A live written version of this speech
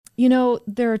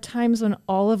there are times when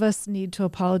all of us need to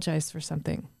apologize for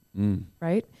something,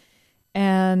 right?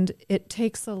 And it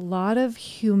takes a lot of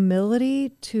humility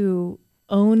to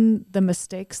own the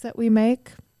mistakes that we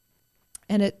make.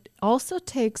 And it also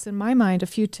takes, in my mind, a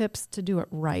few tips to do it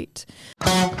right.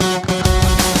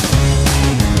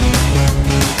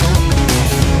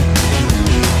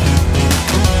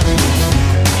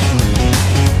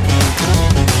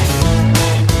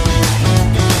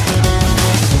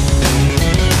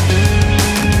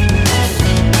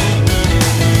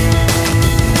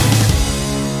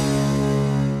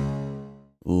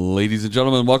 Ladies and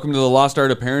gentlemen, welcome to the Lost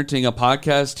Art of Parenting, a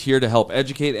podcast here to help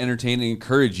educate, entertain, and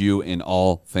encourage you in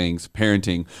all things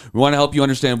parenting. We want to help you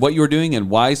understand what you are doing and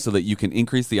why so that you can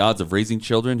increase the odds of raising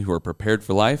children who are prepared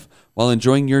for life while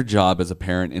enjoying your job as a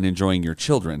parent and enjoying your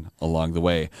children along the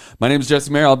way. My name is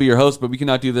Jesse Mayer. I'll be your host, but we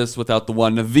cannot do this without the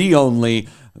one, the only,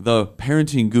 the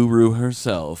parenting guru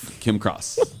herself, Kim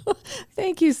Cross.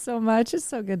 Thank you so much. It's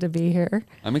so good to be here.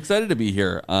 I'm excited to be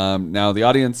here. Now, the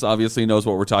audience obviously knows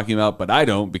what we're talking about, but I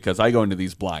don't because I go into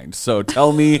these blind. So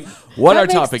tell me what our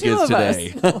topic is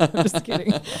today. No, I'm just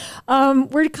kidding.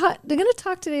 We're going to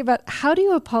talk today about how do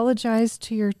you apologize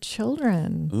to your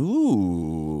children?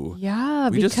 Ooh. Yeah,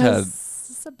 we because just had,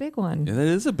 it's a big one. Yeah, that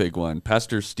is a big one.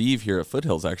 Pastor Steve here at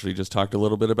Foothills actually just talked a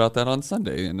little bit about that on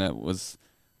Sunday, and it was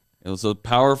a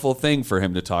powerful thing for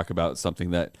him to talk about,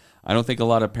 something that I don't think a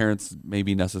lot of parents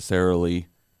maybe necessarily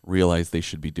realize they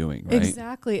should be doing, right?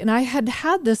 Exactly. And I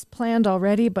had this planned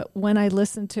already, but when I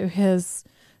listened to his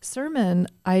sermon,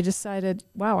 I decided,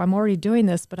 wow, I'm already doing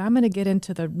this, but I'm going to get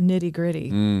into the nitty gritty,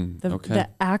 the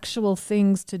actual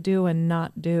things to do and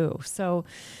not do. So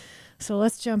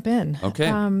let's jump in.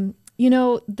 Okay.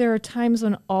 There are times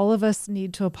when all of us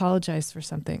need to apologize for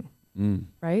something,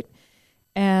 right?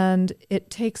 And it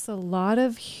takes a lot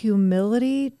of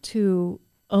humility to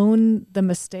own the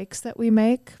mistakes that we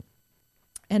make.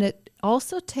 And it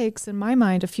also takes, in my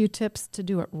mind, a few tips to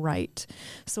do it right.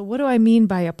 So what do I mean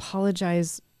by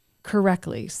apologize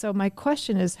correctly? So my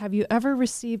question is, have you ever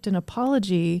received an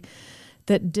apology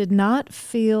that did not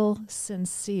feel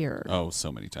sincere? Oh, so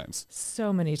many times.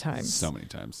 So many times. So many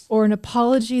times. Or an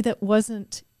apology that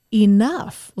wasn't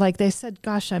enough. Like they said,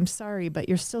 gosh, I'm sorry, but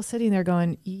you're still sitting there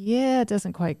going, yeah, it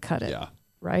doesn't quite cut it. Yeah.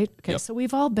 Right? Okay, Yep. So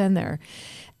we've all been there.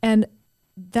 And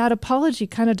that apology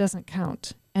kind of doesn't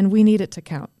count. And we need it to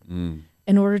count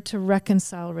in order to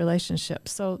reconcile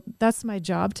relationships. So that's my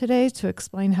job today, to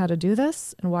explain how to do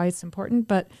this and why it's important.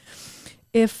 But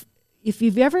if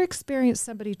you've ever experienced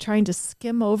somebody trying to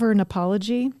skim over an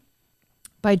apology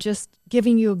by just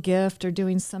giving you a gift or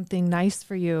doing something nice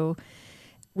for you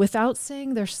without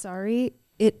saying they're sorry,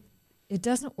 it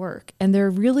doesn't work. And there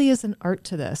really is an art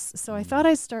to this. So I thought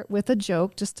I'd start with a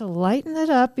joke just to lighten it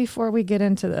up before we get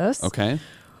into this. Okay.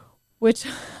 Which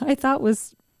I thought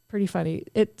was pretty funny.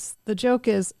 The joke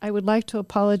is, I would like to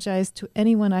apologize to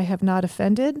anyone I have not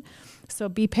offended. So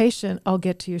be patient. I'll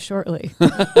get to you shortly.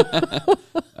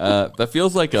 That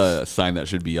feels like a sign that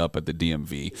should be up at the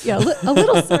DMV. Yeah, a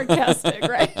little sarcastic,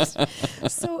 right?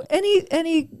 So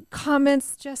any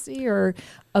comments, Jesse, or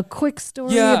a quick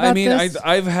story about this?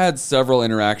 I've had several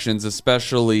interactions,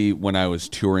 especially when I was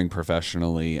touring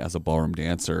professionally as a ballroom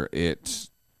dancer.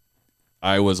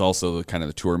 I was also kind of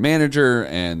the tour manager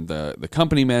and the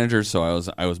company manager, so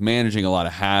I was managing a lot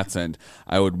of hats, and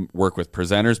I would work with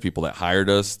presenters, people that hired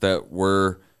us that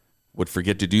would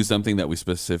forget to do something that we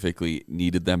specifically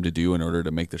needed them to do in order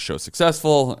to make the show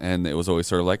successful, and it was always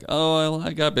sort of like, oh, well,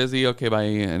 I got busy, okay, bye,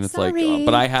 and it's Sorry. like,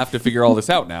 but I have to figure all this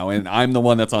out now, and I'm the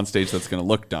one that's on stage that's going to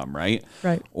look dumb, right?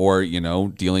 Right. Or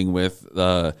dealing with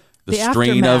the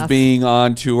strain aftermath of being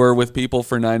on tour with people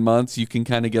for 9 months. You can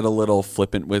kind of get a little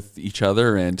flippant with each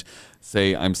other and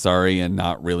say, I'm sorry, and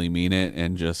not really mean it,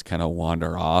 and just kind of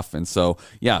wander off. And so,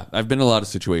 yeah, I've been in a lot of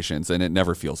situations, and it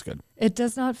never feels good. It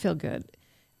does not feel good.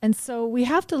 And so we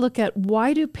have to look at,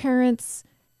 why do parents,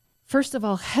 first of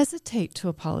all, hesitate to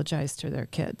apologize to their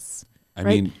kids? I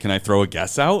mean, can I throw a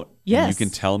guess out? Yes. And you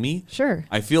can tell me? Sure.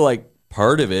 I feel like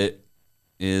part of it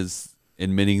is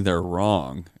admitting they're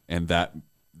wrong, and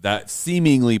that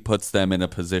seemingly puts them in a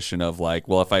position of like,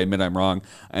 well, if I admit I'm wrong,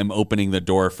 I'm opening the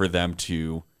door for them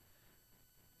to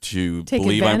take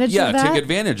believe advantage of that? take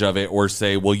advantage of it, or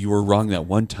say, well, you were wrong that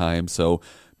one time, so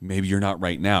maybe you're not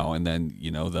right now. And then,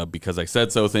 the because I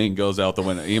said so thing goes out the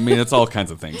window. I mean, it's all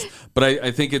kinds of things. But I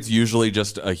think it's usually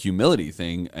just a humility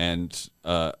thing and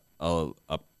a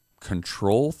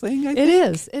control thing, I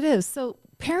think. It is. So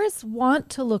parents want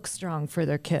to look strong for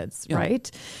their kids, right?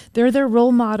 They're their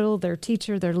role model, their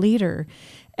teacher, their leader.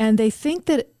 And they think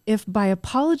that if by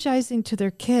apologizing to their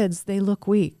kids, they look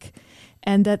weak.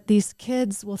 And that these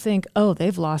kids will think, oh,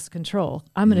 they've lost control.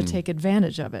 I'm going to take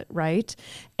advantage of it, right?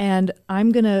 And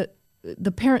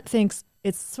the parent thinks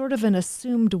it's sort of an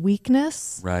assumed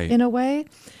weakness in a way,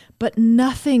 but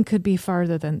nothing could be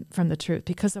farther from the truth,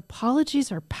 because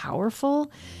apologies are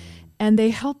powerful and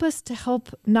they help us to help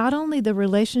not only the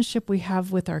relationship we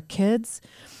have with our kids,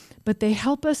 but they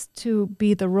help us to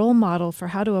be the role model for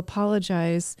how to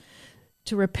apologize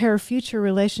to repair future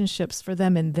relationships for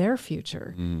them in their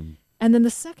future. And then the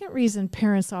second reason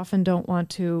parents often don't want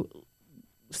to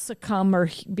succumb or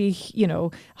be,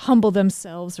 humble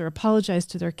themselves or apologize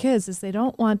to their kids is they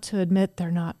don't want to admit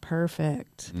they're not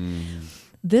perfect.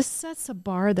 This sets a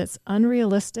bar that's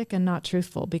unrealistic and not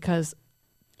truthful, because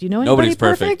do you know anybody Nobody's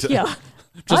perfect? Yeah.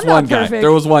 Just one guy. Perfect.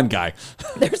 There was one guy.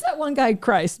 There's that one guy,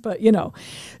 Christ, but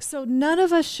So none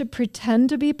of us should pretend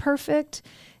to be perfect.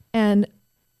 And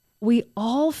we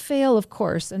all fail, of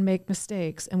course, and make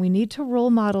mistakes. And we need to role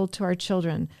model to our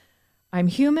children, I'm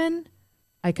human,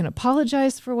 I can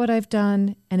apologize for what I've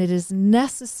done, and it is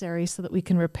necessary so that we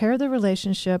can repair the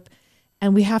relationship.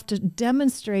 And we have to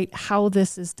demonstrate how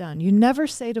this is done. You never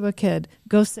say to a kid,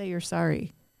 go say you're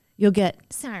sorry. You'll get,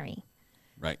 sorry.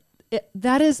 Right.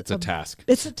 It's a task.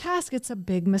 It's a task. It's a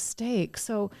big mistake.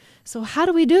 So how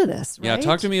do we do this? Right? Yeah,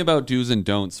 talk to me about do's and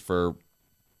don'ts for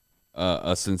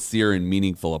a sincere and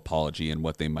meaningful apology and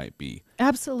what they might be.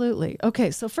 Absolutely.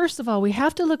 Okay, so first of all, we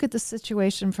have to look at the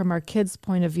situation from our kids'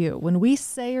 point of view. When we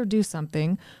say or do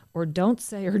something, or don't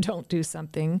say or don't do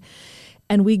something,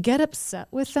 and we get upset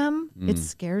with them, it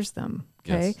scares them,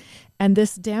 okay? Yes. And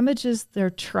this damages their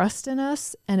trust in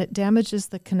us, and it damages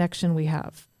the connection we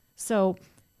have. So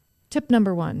tip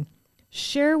number 1,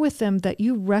 share with them that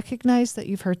you recognize that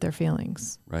you've hurt their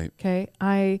feelings. Right. Okay?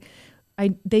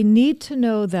 They need to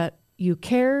know that you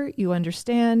care, you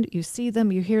understand, you see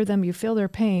them, you hear them, you feel their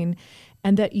pain,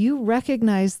 and that you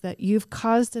recognize that you've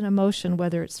caused an emotion,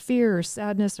 whether it's fear or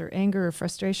sadness or anger or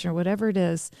frustration or whatever it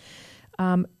is,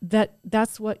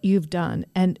 that's what you've done.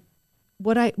 And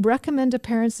what I recommend to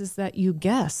parents is that you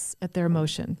guess at their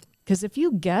emotion. Because if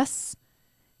you guess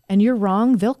and you're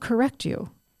wrong, they'll correct you.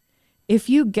 If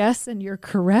you guess and you're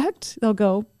correct, they'll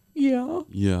go, yeah.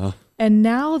 Yeah. And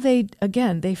now they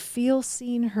feel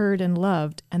seen, heard, and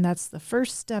loved. And that's the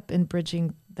first step in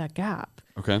bridging that gap.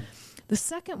 Okay. The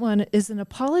second one is an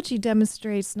apology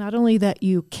demonstrates not only that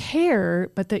you care,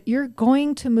 but that you're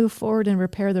going to move forward and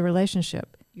repair the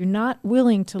relationship. You're not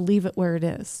willing to leave it where it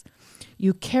is.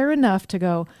 You care enough to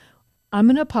go, I'm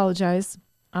going to apologize.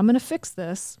 I'm going to fix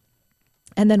this.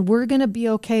 And then we're going to be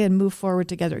okay and move forward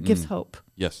together. It gives hope.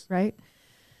 Yes. Right?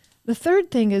 The third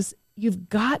thing is you've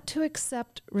got to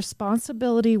accept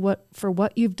responsibility for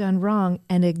what you've done wrong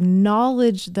and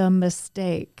acknowledge the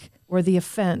mistake or the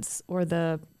offense or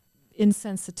the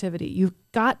insensitivity. You've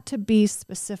got to be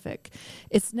specific.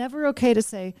 It's never okay to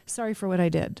say, sorry for what I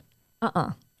did.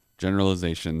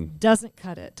 Generalization. Doesn't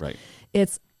cut it. Right.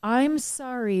 It's, I'm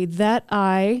sorry that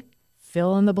I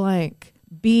fill in the blank.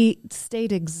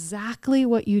 State exactly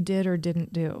what you did or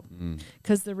didn't do.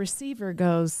 Because the receiver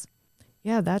goes,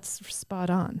 yeah, that's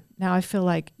spot on. Now I feel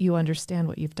like you understand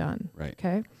what you've done. Right.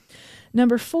 Okay.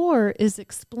 Number 4 is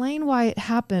explain why it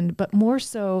happened, but more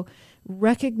so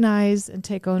recognize and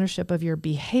take ownership of your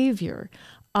behavior.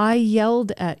 I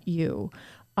yelled at you.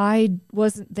 I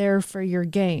wasn't there for your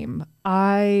game.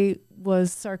 I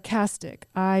was sarcastic.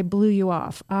 I blew you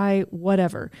off.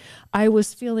 Whatever. I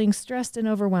was feeling stressed and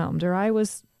overwhelmed, or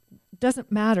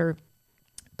doesn't matter,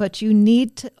 but you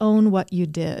need to own what you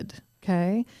did.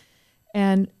 Okay.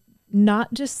 And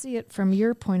not just see it from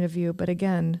your point of view, but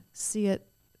again, see it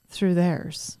through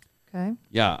theirs. Okay.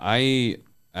 Yeah. I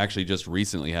actually just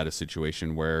recently had a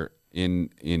situation where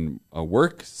in a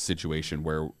work situation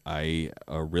where I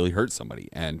really hurt somebody.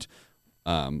 And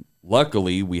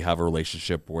luckily we have a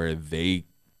relationship where they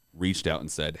reached out and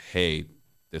said, hey,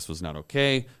 this was not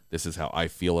okay. This is how I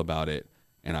feel about it.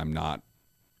 And I'm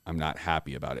not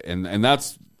happy about it. And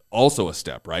that's also a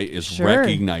step, right? Is Sure.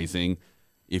 recognizing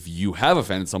if you have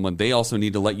offended someone, they also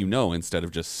need to let you know instead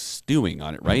of just stewing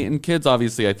on it, right? And kids,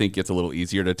 obviously, I think it's a little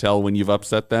easier to tell when you've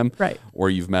upset them Right. or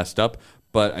you've messed up.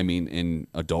 But, I mean, in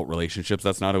adult relationships,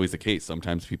 that's not always the case.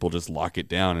 Sometimes people just lock it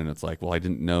down and it's like, well, I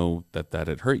didn't know that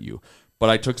had hurt you. But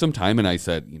I took some time and I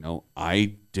said,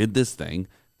 I did this thing.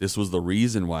 This was the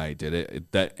reason why I did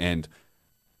it. And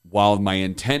while my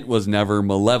intent was never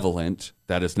malevolent,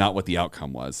 that is not what the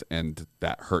outcome was. And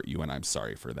that hurt you, and I'm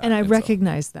sorry for that. And I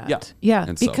recognize that. Yeah. Yeah.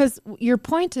 And Because your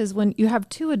point is when you have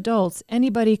two adults,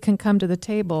 anybody can come to the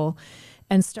table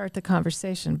and start the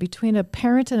conversation. Between a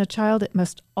parent and a child, it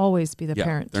must always be the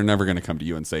parent. They're never going to come to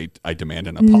you and say, I demand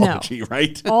an apology,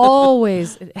 right?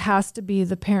 Always, it has to be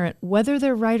the parent, whether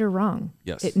they're right or wrong.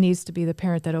 Yes. It needs to be the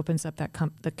parent that opens up that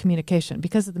the communication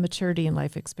because of the maturity and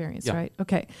life experience, right?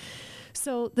 Okay.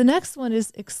 So the next one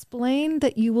is explain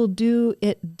that you will do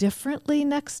it differently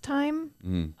next time.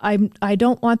 I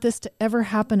don't want this to ever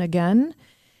happen again.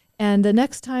 And the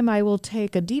next time I will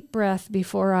take a deep breath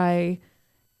before I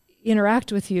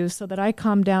interact with you so that I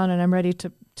calm down and I'm ready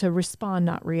to respond,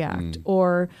 not react.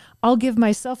 Or I'll give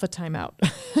myself a timeout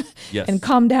and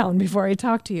calm down before I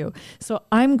talk to you. So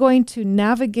I'm going to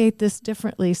navigate this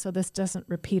differently so this doesn't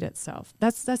repeat itself.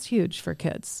 That's huge for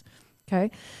kids.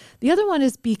 Okay. The other one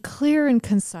is be clear and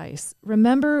concise.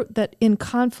 Remember that in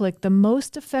conflict, the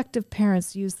most effective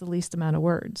parents use the least amount of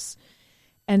words.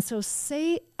 And so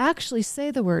actually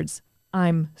say the words,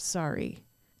 I'm sorry.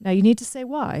 Now you need to say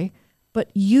why, but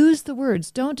use the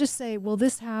words. Don't just say, well,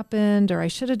 this happened, or I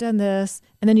should have done this,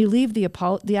 and then you leave the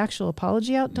actual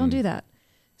apology out. Don't do that.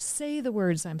 Say the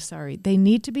words, I'm sorry. They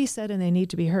need to be said and they need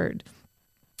to be heard.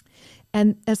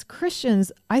 And as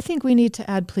Christians, I think we need to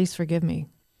add, please forgive me,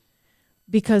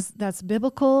 because that's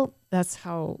biblical. That's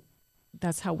how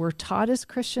we're taught as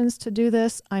Christians to do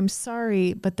this. I'm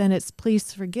sorry, but then it's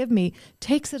please forgive me.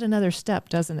 Takes it another step,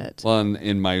 doesn't it? Well,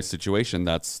 in my situation,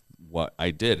 that's what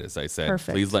I did. As I said,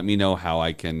 Perfect. Please let me know how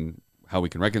we can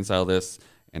reconcile this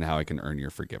and how I can earn your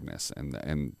forgiveness.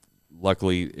 And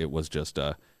luckily, it was just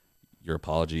your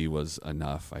apology was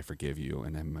enough. I forgive you,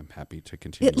 and I'm happy to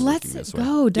continue. It lets it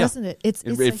go, doesn't it?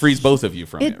 It frees both of you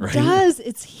from it, right? It does.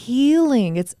 It's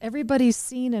healing. It's everybody's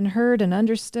seen and heard and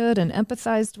understood and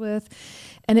empathized with.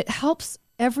 And it helps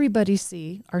everybody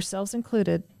see, ourselves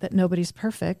included, that nobody's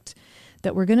perfect,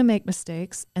 that we're going to make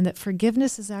mistakes, and that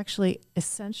forgiveness is actually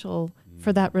essential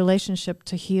for that relationship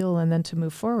to heal and then to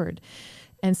move forward.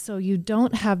 And so you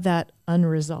don't have that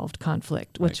unresolved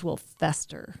conflict, which will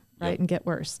fester, right, and get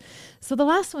worse. So the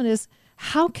last one is,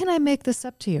 how can I make this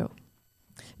up to you?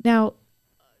 Now,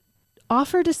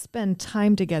 offer to spend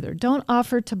time together. Don't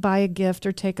offer to buy a gift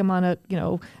or take them on a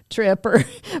trip or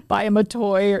buy them a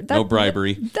toy. Or no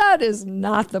bribery. That is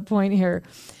not the point here.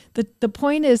 The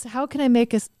point is, how can I make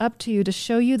this up to you to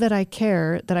show you that I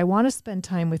care, that I want to spend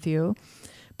time with you,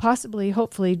 possibly,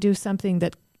 hopefully, do something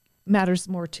that matters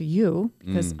more to you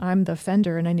because I'm the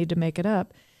offender and I need to make it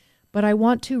up. But I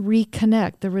want to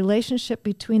reconnect. The relationship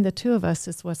between the two of us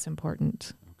is what's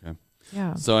important. Okay.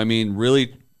 Yeah. So, I mean,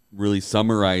 really, really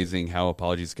summarizing how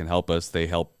apologies can help us. They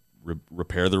help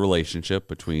repair the relationship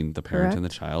between the parent and the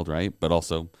child, right? But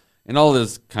also, and all of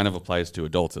this kind of applies to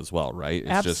adults as well, right? It's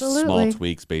Absolutely. just small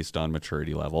tweaks based on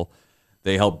maturity level.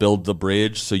 They help build the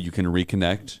bridge so you can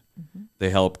reconnect. They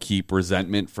help keep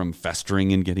resentment from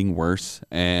festering and getting worse,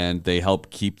 and they help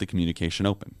keep the communication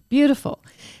open. Beautiful.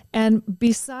 And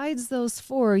besides those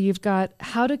four, you've got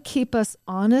how to keep us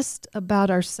honest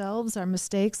about ourselves, our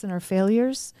mistakes, and our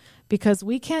failures, because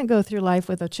we can't go through life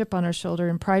with a chip on our shoulder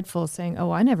and prideful saying,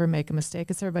 oh, I never make a mistake.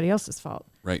 It's everybody else's fault.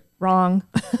 Right. Wrong.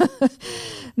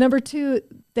 Number two,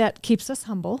 that keeps us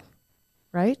humble,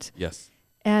 right? Yes.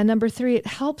 And number three, it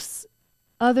helps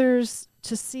others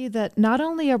to see that not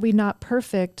only are we not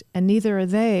perfect and neither are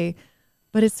they,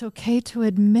 but it's okay to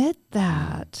admit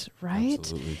that, right?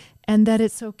 Absolutely. And that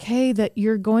it's okay that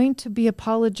you're going to be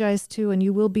apologized to and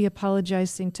you will be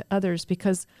apologizing to others,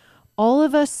 because all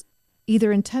of us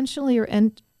either intentionally or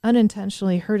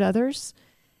unintentionally hurt others,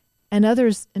 and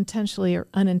others intentionally or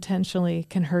unintentionally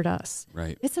can hurt us.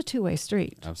 Right. It's a two-way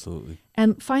street. Absolutely.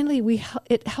 And finally,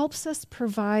 it helps us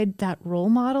provide that role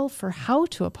model for how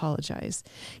to apologize.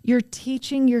 You're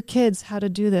teaching your kids how to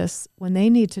do this when they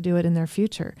need to do it in their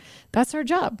future. That's our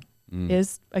job.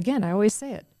 Is, again, I always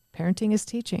say it, parenting is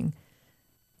teaching.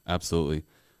 Absolutely.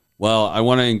 Well, I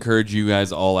want to encourage you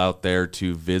guys all out there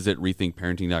to visit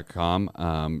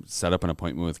rethinkparenting.com, set up an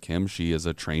appointment with Kim. She is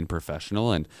a trained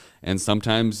professional, and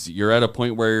sometimes you're at a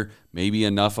point where maybe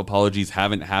enough apologies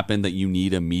haven't happened that you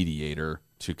need a mediator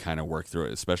to kind of work through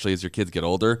it, especially as your kids get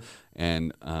older,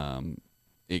 and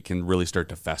it can really start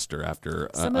to fester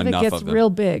after Some of enough it gets of them. real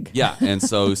big. Yeah, and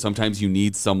so sometimes you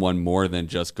need someone more than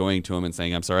just going to them and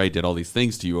saying, I'm sorry I did all these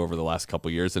things to you over the last couple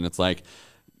of years, and it's like,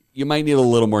 you might need a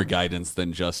little more guidance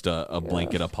than just a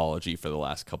blanket apology for the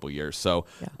last couple of years. So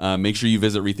make sure you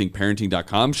visit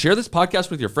rethinkparenting.com. Share this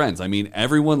podcast with your friends. I mean,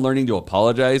 everyone learning to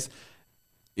apologize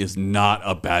is not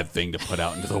a bad thing to put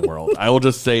out into the world. I will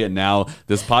just say it now.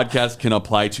 This podcast can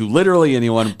apply to literally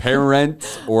anyone,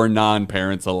 parents or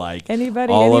non-parents alike.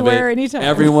 Anybody, all anywhere, of it, anytime.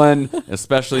 Everyone,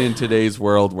 especially in today's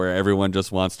world where everyone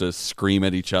just wants to scream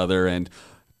at each other and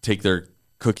take their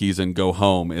cookies and go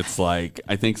home. It's like,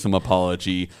 I think some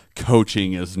apology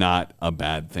coaching is not a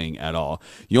bad thing at all.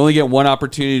 You only get one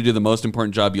opportunity to do the most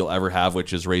important job you'll ever have,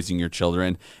 which is raising your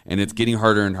children. And it's getting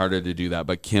harder and harder to do that.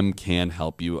 But Kim can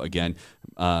help you. Again,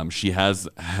 she has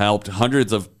helped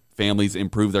hundreds of families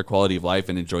improve their quality of life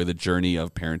and enjoy the journey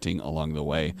of parenting along the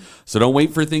way. So don't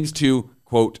wait for things to,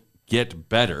 quote, get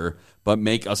better, but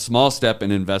make a small step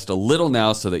and invest a little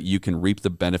now so that you can reap the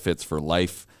benefits for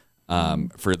life,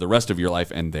 for the rest of your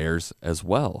life and theirs as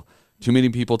well. Too many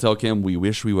people tell Kim, we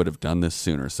wish we would have done this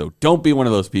sooner. So don't be one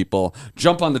of those people.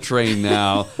 Jump on the train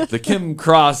now. The Kim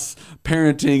Cross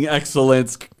Parenting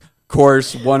Excellence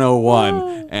Course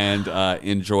 101 and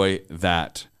enjoy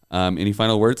that. Any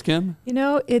final words, Kim? You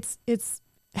know, it's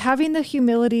having the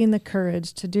humility and the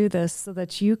courage to do this so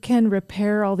that you can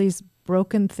repair all these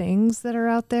broken things that are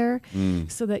out there,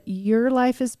 so that your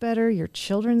life is better, your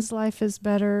children's life is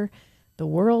better, the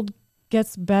world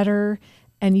gets better,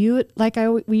 and you, like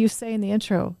you say in the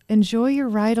intro, enjoy your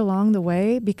ride along the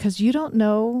way, because you don't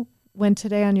know when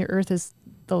today on your earth is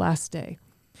the last day.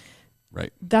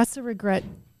 Right. That's a regret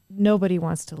nobody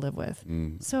wants to live with.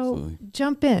 So absolutely.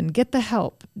 Jump in, get the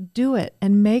help, do it,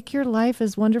 and make your life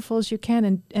as wonderful as you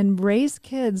can, and raise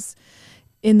kids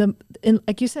in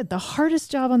like you said, the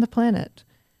hardest job on the planet,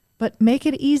 but make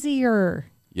it easier.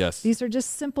 Yes. These are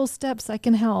just simple steps that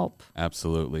can help.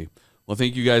 Absolutely. Well,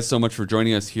 thank you guys so much for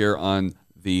joining us here on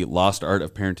the Lost Art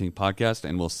of Parenting podcast,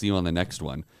 and we'll see you on the next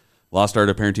one. Lost Art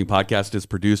of Parenting podcast is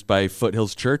produced by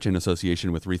Foothills Church in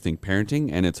association with Rethink Parenting,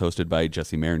 and it's hosted by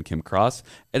Jesse Mayer and Kim Cross,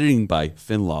 editing by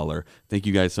Finn Lawler. Thank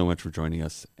you guys so much for joining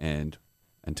us, and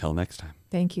until next time.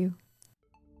 Thank you.